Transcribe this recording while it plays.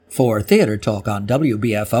For Theater Talk on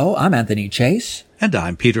WBFO, I'm Anthony Chase. And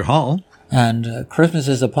I'm Peter Hall. And Christmas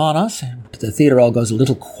is upon us. The theater all goes a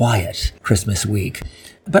little quiet Christmas week.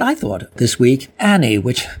 But I thought this week, Annie,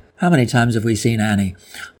 which, how many times have we seen Annie?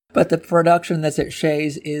 But the production that's at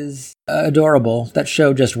Shea's is adorable. That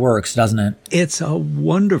show just works, doesn't it? It's a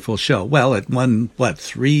wonderful show. Well, it won,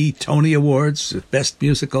 3 Tony Awards, Best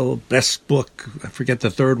Musical, Best Book, I forget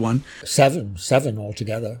the third one. Seven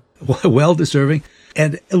altogether. Well deserving.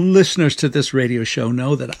 And listeners to this radio show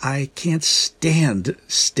know that I can't stand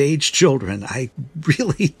stage children. I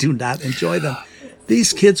really do not enjoy them.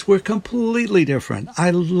 These kids were completely different.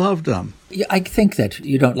 I loved them. Yeah, I think that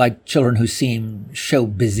you don't like children who seem show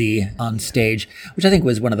busy on stage, which I think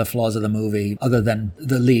was one of the flaws of the movie, other than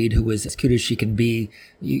the lead, who was as cute as she can be.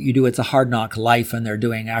 You do It's a Hard Knock Life, and they're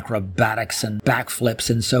doing acrobatics and backflips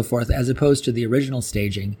and so forth, as opposed to the original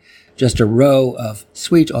staging, just a row of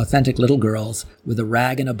sweet, authentic little girls with a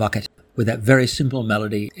rag and a bucket, with that very simple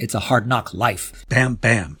melody, It's a Hard Knock Life. Bam,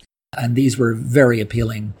 bam. And these were very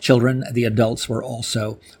appealing children. The adults were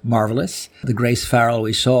also marvelous. The Grace Farrell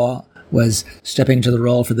we saw was stepping into the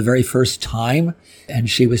role for the very first time, and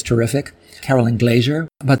she was terrific. Carolyn Glazier,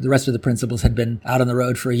 but the rest of the principals had been out on the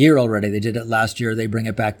road for a year already. They did it last year. They bring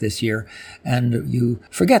it back this year. And you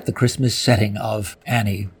forget the Christmas setting of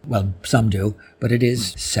Annie. Well, some do, but it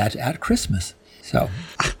is set at Christmas. So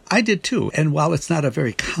I did too. And while it's not a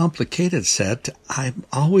very complicated set, I'm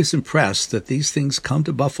always impressed that these things come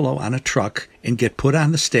to Buffalo on a truck and get put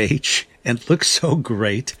on the stage and look so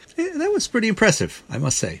great. That was pretty impressive, I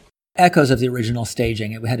must say. Echoes of the original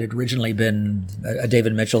staging. It had originally been a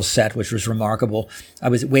David Mitchell set, which was remarkable. I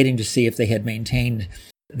was waiting to see if they had maintained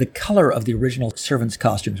the color of the original servants'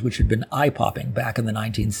 costumes, which had been eye-popping back in the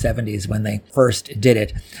 1970s when they first did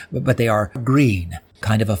it. But they are green,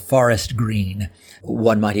 kind of a forest green.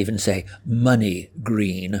 One might even say money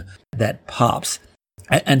green that pops.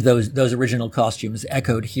 And those original costumes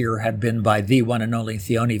echoed here had been by the one and only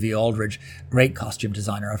Theone V. Aldridge, great costume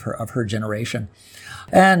designer of her generation.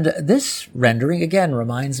 And this rendering, again,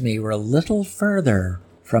 reminds me we're a little further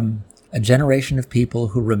from a generation of people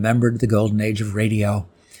who remembered the golden age of radio,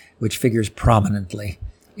 which figures prominently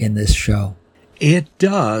in this show. It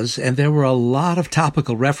does, and there were a lot of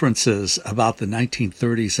topical references about the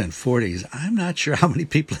 1930s and 40s. I'm not sure how many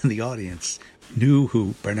people in the audience knew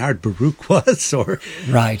who Bernard Baruch was,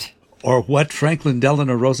 or what Franklin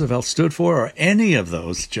Delano Roosevelt stood for, or any of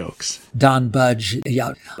those jokes. Don Budge,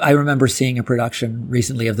 yeah. I remember seeing a production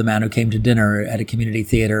recently of The Man Who Came to Dinner at a community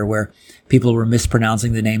theater where people were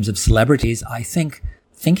mispronouncing the names of celebrities,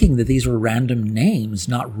 thinking that these were random names,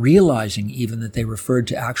 not realizing even that they referred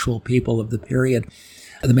to actual people of the period.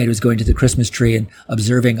 The maid was going to the Christmas tree and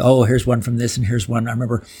observing, oh, here's one from this and here's one. I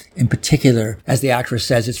remember in particular, as the actress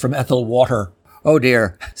says, it's from Ethel Water. Oh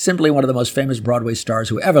dear, simply one of the most famous Broadway stars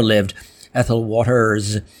who ever lived, Ethel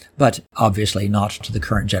Waters, but obviously not to the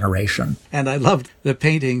current generation. And I loved the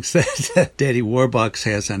paintings that Daddy Warbucks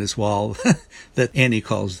has on his wall that Annie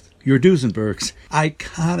calls your Duesenbergs.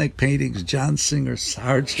 Iconic paintings, John Singer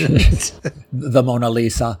Sargent. The Mona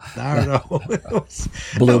Lisa. Nardo.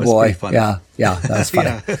 Blue Boy. Yeah, that was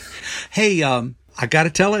funny. Yeah. Hey, I got to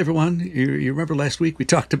tell everyone, you remember last week we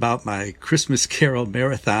talked about my Christmas Carol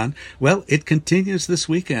Marathon. Well, it continues this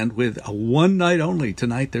weekend with a one night only.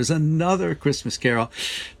 Tonight there's another Christmas Carol.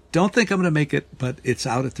 Don't think I'm going to make it, but it's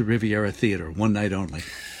out at the Riviera Theater, one night only.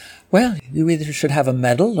 Well, you either should have a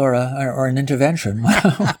medal or an intervention.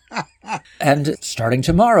 And starting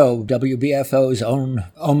tomorrow, WBFO's own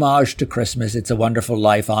homage to Christmas, It's a Wonderful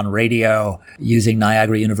Life on radio, using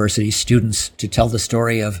Niagara University students to tell the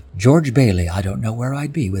story of George Bailey. I don't know where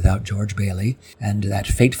I'd be without George Bailey, and that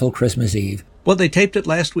fateful Christmas Eve. Well, they taped it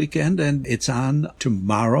last weekend, and it's on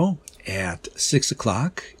tomorrow at 6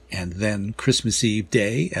 o'clock. And then Christmas Eve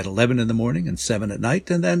day at 11 in the morning and 7 at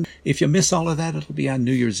night. And then if you miss all of that, it'll be on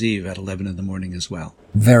New Year's Eve at 11 in the morning as well.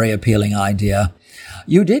 Very appealing idea.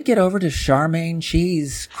 You did get over to Charmagne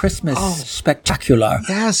Chi's Christmas Spectacular.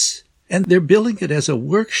 Yes. And they're billing it as a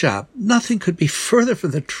workshop. Nothing could be further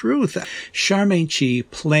from the truth. Charmagne Chi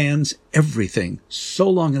plans everything so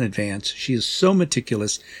long in advance. She is so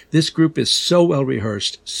meticulous. This group is so well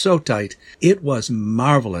rehearsed, so tight. It was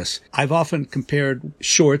marvelous. I've often compared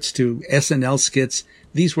shorts to SNL skits.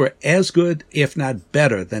 These were as good, if not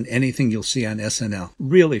better, than anything you'll see on SNL.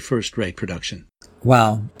 Really first-rate production.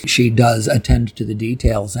 Wow, she does attend to the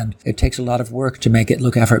details, and it takes a lot of work to make it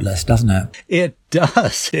look effortless, doesn't it? It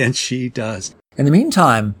does, and she does. In the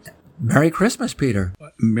meantime, Merry Christmas, Peter.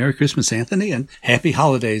 Merry Christmas, Anthony, and happy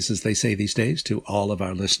holidays, as they say these days, to all of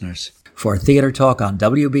our listeners. For Theater Talk on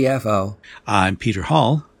WBFO, I'm Peter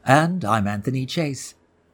Hall. And I'm Anthony Chase.